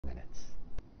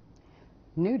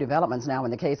New developments now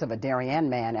in the case of a Darien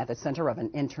man at the center of an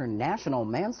international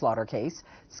manslaughter case.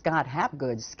 Scott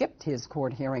Hapgood skipped his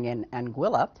court hearing in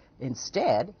Anguilla.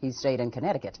 Instead, he stayed in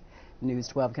Connecticut. News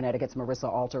 12 Connecticut's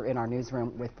Marissa Alter in our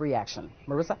newsroom with reaction.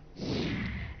 Marissa?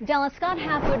 Dallas, Scott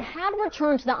Hapgood had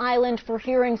returned to the island for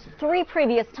hearings 3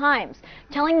 previous times,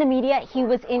 telling the media he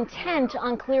was intent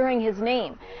on clearing his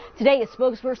name. Today, a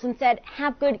spokesperson said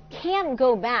Hapgood can't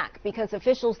go back because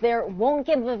officials there won't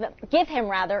give him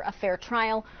a fair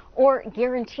trial or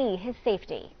guarantee his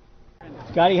safety.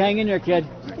 Scotty, hang in there, kid.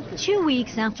 2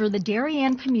 weeks after the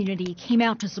Darien community came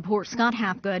out to support Scott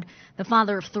Hapgood, the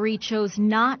father of 3 chose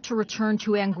not to return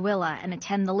to Anguilla and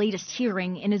attend the latest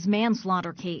hearing in his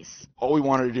manslaughter case. All we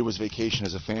wanted to do was vacation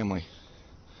as a family.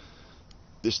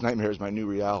 This nightmare is my new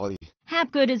reality.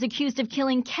 Hapgood is accused of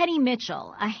killing Kenny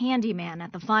Mitchell, a handyman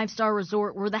at the 5-star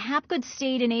resort where the Hapgood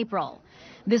stayed in April.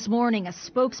 This morning, a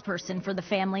spokesperson for the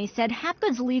family said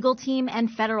Hapgood's legal team and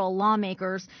federal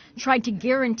lawmakers tried to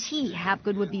guarantee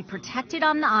Hapgood would be protected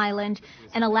on the island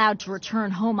and allowed to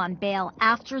return home on bail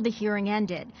after the hearing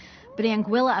ended. But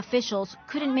Anguilla officials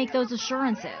couldn't make those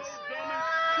assurances.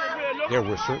 There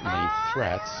were certainly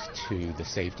threats to the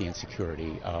safety and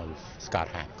security of Scott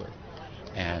Hapgood,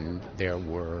 and there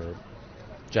were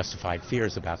justified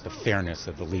fears about the fairness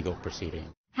of the legal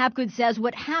proceeding. Hapgood says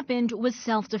what happened was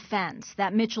self-defense,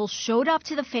 that Mitchell showed up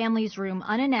to the family's room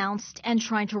unannounced and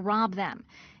tried to rob them.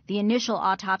 The initial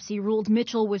autopsy ruled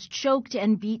Mitchell was choked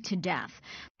and beat to death.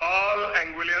 All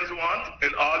Anguillians want,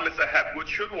 and all Mr. Hapgood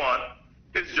should want,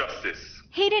 is justice.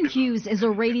 Hayden Hughes is a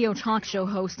radio talk show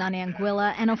host on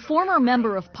Anguilla and a former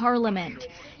member of parliament.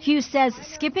 Hughes says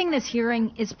skipping this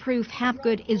hearing is proof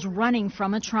Hapgood is running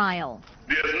from a trial.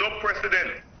 There's no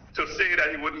precedent to say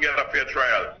that he wouldn't get a fair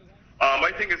trial.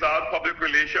 I think it's all public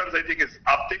relations. I think it's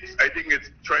optics. I think it's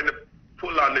trying to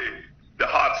pull on the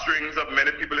heartstrings of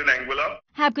many people in Anguilla.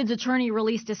 Hapgood's attorney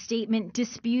released a statement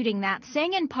disputing that,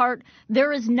 saying in part,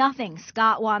 there is nothing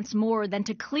Scott wants more than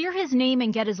to clear his name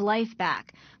and get his life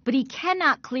back. But he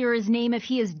cannot clear his name if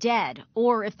he is dead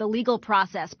or if the legal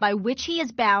process by which he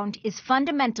is bound is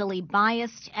fundamentally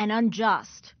biased and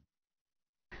unjust.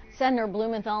 Senator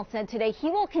Blumenthal said today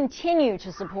he will continue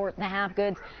to support the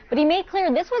Hapgoods, but he made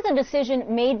clear this was a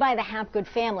decision made by the Hapgood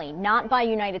family, not by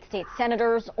United States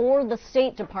senators or the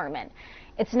State Department.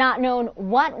 It's not known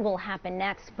what will happen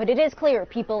next, but it is clear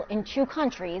people in 2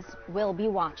 countries will be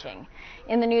watching.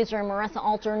 In the newsroom, Marissa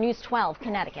Alter, News 12,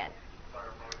 Connecticut.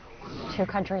 2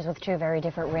 countries with 2 very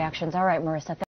different reactions. All right, Marissa.